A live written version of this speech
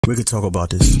We could talk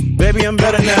about this. Baby, I'm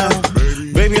better now.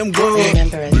 Baby, I'm good.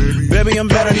 Baby, I'm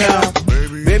better now.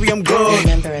 Baby, I'm good.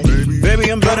 Baby,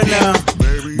 I'm better now.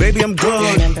 Baby, I'm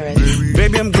good.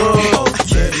 Baby, I'm good.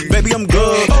 Baby, I'm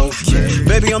good.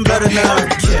 Baby, I'm better now.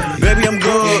 Baby, I'm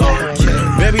good.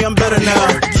 Baby, I'm better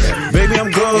now. Baby,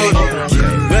 I'm good.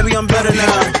 Baby, I'm better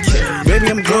now. Baby,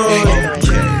 I'm good.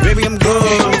 Baby, I'm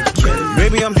good.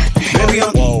 Baby, I'm.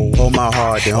 Whoa, hold my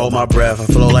heart, then hold my breath. I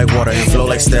flow like water and flow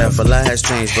like Steph. A lot has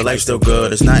changed, but life's still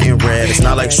good. It's not in red, it's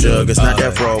not like sugar, it's not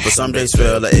that roll, but some days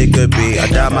feel like it could be. I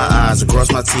dot my I's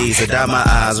across my T's, I dot my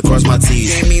I's across my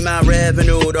T's. Give me my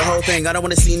revenue, the whole thing. I don't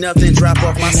wanna see nothing drop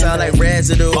off my side like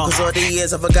residue. Cause all the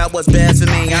years I forgot what's bad for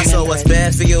me. I saw what's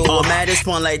bad for you. I'm at this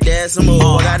point like decimal.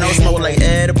 I got no smoke like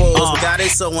edibles, but God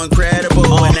is so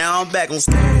incredible. And now I'm back on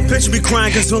stage. Picture me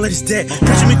crying cause all of this debt.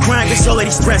 Picture me crying cause all of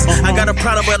this stress. I got a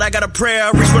problem, but I got a prayer.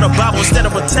 I reach for the Bible instead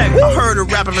of a tech. I heard a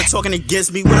rapper talking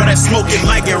against me. With all that smoke, it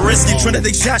might get risky. Trying to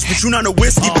take shots, but you not no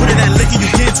whiskey. Put in that liquor, you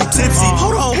get too tipsy.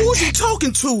 Hold on, who's you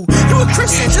talking to? You a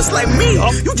Christian just like me.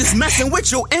 You just messing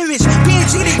with your image.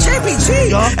 PNG to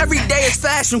JPG. Every day is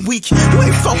fashion week. You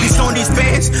ain't focused on these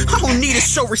bands. I don't need to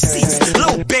show receipts.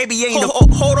 Little baby ain't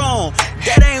hold on.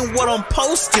 That ain't what I'm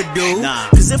supposed to do.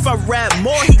 Cause if I rap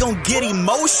more, he gon' get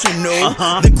emotional.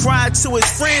 Then cry to his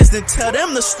friends, then tell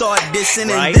them to start dissing.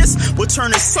 And this will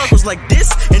turn in circles like this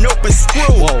and open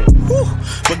screw.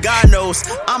 But God knows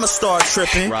I'ma start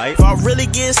tripping. If I really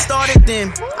get started,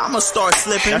 then I'ma start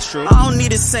slipping. That's true. I don't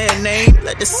need to say a name.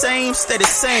 Let the same stay the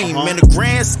same. In the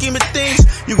grand scheme of things,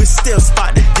 you can still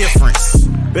spot the difference.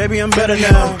 Baby, I'm better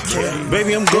now.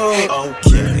 Baby, I'm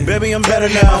good. Baby, I'm better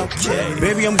now.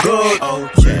 Baby, I'm good.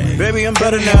 Baby, I'm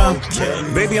better now.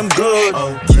 Baby, I'm good.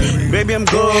 Baby, I'm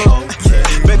good.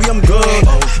 Baby, I'm good.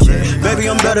 Baby,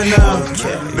 I'm better now.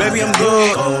 Baby, I'm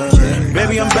good.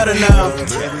 Baby, I'm better now.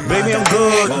 Baby, I'm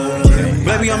good.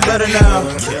 Baby, I'm better now.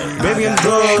 Baby, I'm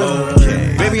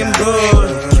good. Baby, I'm good.